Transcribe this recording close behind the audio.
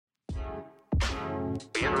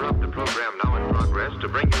We interrupt the program now in progress to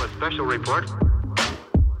bring you a special report.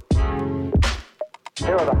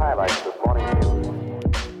 Here are the highlights this morning's news.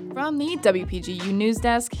 From the WPGU News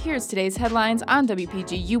Desk, here's today's headlines on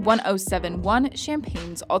WPGU 1071,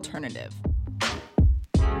 Champaign's Alternative.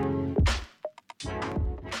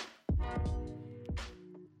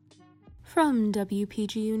 From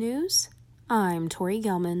WPGU News, I'm Tori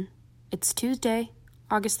Gelman. It's Tuesday,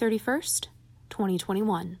 August 31st,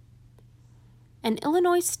 2021. An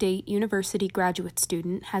Illinois State University graduate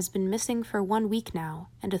student has been missing for 1 week now,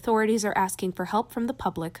 and authorities are asking for help from the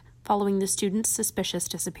public following the student's suspicious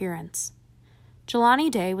disappearance. Jelani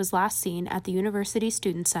Day was last seen at the University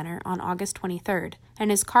Student Center on August 23rd, and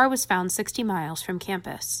his car was found 60 miles from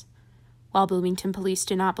campus. While Bloomington police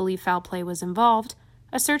do not believe foul play was involved,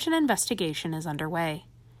 a search and investigation is underway.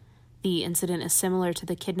 The incident is similar to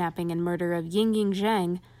the kidnapping and murder of Yingying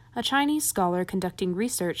Zheng, a Chinese scholar conducting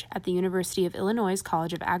research at the University of Illinois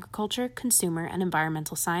College of Agriculture, Consumer, and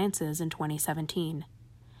Environmental Sciences in 2017.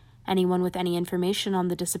 Anyone with any information on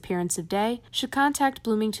the disappearance of Day should contact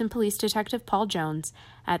Bloomington Police Detective Paul Jones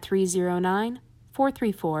at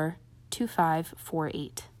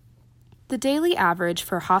 309-434-2548. The daily average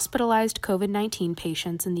for hospitalized COVID-19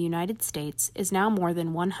 patients in the United States is now more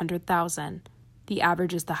than 100,000. The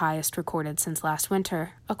average is the highest recorded since last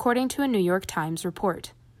winter, according to a New York Times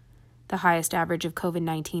report. The highest average of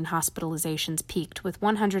COVID-19 hospitalizations peaked with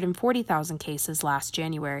 140,000 cases last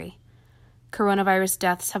January. Coronavirus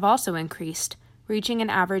deaths have also increased, reaching an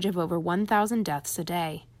average of over 1,000 deaths a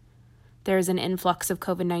day. There is an influx of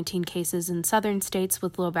COVID-19 cases in southern states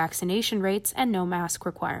with low vaccination rates and no mask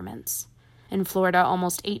requirements. In Florida,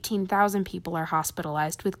 almost 18,000 people are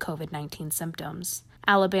hospitalized with COVID-19 symptoms.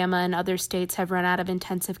 Alabama and other states have run out of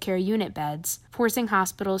intensive care unit beds, forcing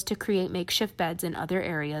hospitals to create makeshift beds in other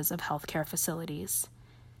areas of healthcare facilities.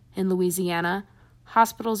 In Louisiana,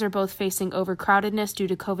 hospitals are both facing overcrowdedness due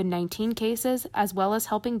to COVID-19 cases, as well as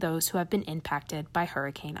helping those who have been impacted by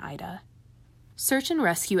Hurricane Ida. Search and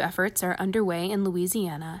rescue efforts are underway in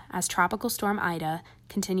Louisiana as Tropical Storm Ida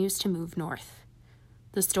continues to move north.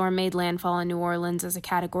 The storm made landfall in New Orleans as a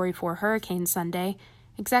Category 4 hurricane Sunday,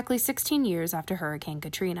 exactly 16 years after Hurricane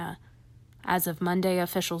Katrina. As of Monday,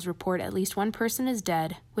 officials report at least one person is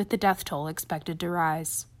dead, with the death toll expected to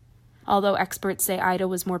rise. Although experts say Ida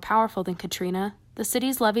was more powerful than Katrina, the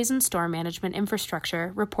city's levees and storm management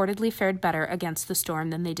infrastructure reportedly fared better against the storm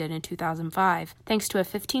than they did in 2005, thanks to a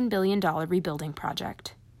 $15 billion rebuilding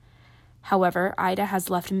project. However, Ida has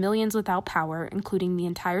left millions without power, including the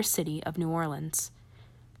entire city of New Orleans.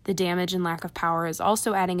 The damage and lack of power is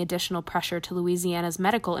also adding additional pressure to Louisiana's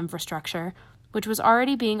medical infrastructure, which was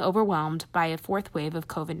already being overwhelmed by a fourth wave of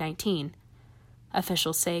COVID-19.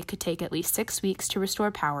 Officials say it could take at least 6 weeks to restore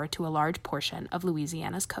power to a large portion of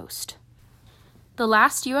Louisiana's coast. The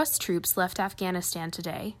last U.S. troops left Afghanistan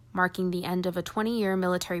today, marking the end of a 20-year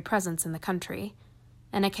military presence in the country.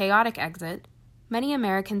 In a chaotic exit, many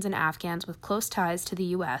Americans and Afghans with close ties to the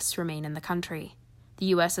U.S. remain in the country. The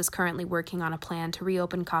U.S. is currently working on a plan to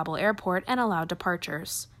reopen Kabul airport and allow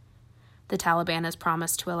departures. The Taliban has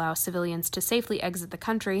promised to allow civilians to safely exit the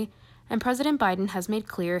country, and President Biden has made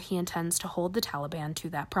clear he intends to hold the Taliban to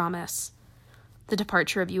that promise. The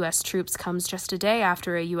departure of U.S. troops comes just a day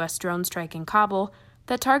after a U.S. drone strike in Kabul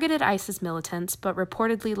that targeted ISIS militants but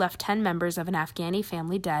reportedly left 10 members of an Afghani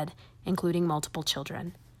family dead, including multiple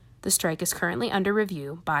children. The strike is currently under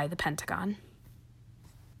review by the Pentagon.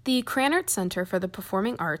 The Krannert Center for the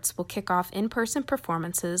Performing Arts will kick off in-person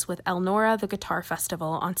performances with Elnora the Guitar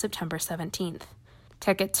Festival on September 17th.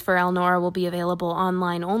 Tickets for Elnora will be available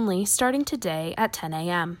online only starting today at 10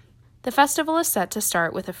 a.m. The festival is set to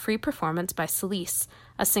start with a free performance by Celise,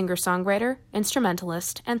 a singer-songwriter,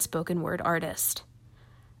 instrumentalist, and spoken-word artist.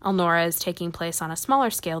 Elnora is taking place on a smaller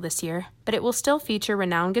scale this year, but it will still feature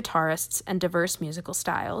renowned guitarists and diverse musical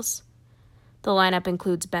styles. The lineup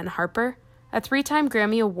includes Ben Harper, a 3-time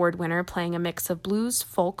Grammy Award winner playing a mix of blues,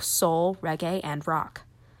 folk, soul, reggae, and rock.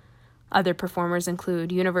 Other performers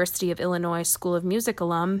include University of Illinois School of Music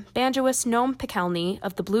alum, banjoist Noam Pikelny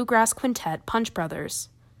of the bluegrass quintet Punch Brothers.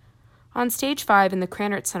 On Stage 5 in the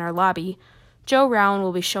Krannert Center lobby, Joe Rowan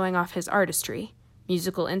will be showing off his artistry,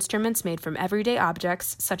 musical instruments made from everyday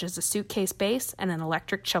objects such as a suitcase bass and an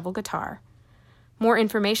electric shovel guitar. More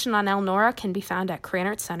information on Elnora can be found at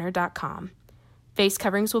KrannertCenter.com. Face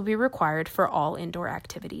coverings will be required for all indoor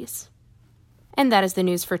activities. And that is the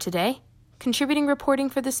news for today. Contributing reporting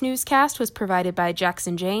for this newscast was provided by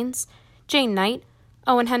Jackson Janes, Jane Knight,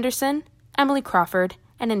 Owen Henderson, Emily Crawford,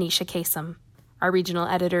 and Anisha Kasem. Our regional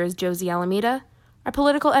editor is Josie Alameda, our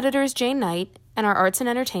political editor is Jane Knight, and our arts and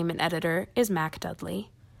entertainment editor is Mac Dudley.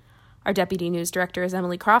 Our Deputy News Director is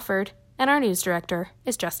Emily Crawford, and our News Director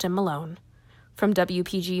is Justin Malone. From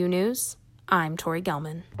WPGU News, I'm Tori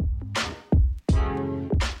Gelman.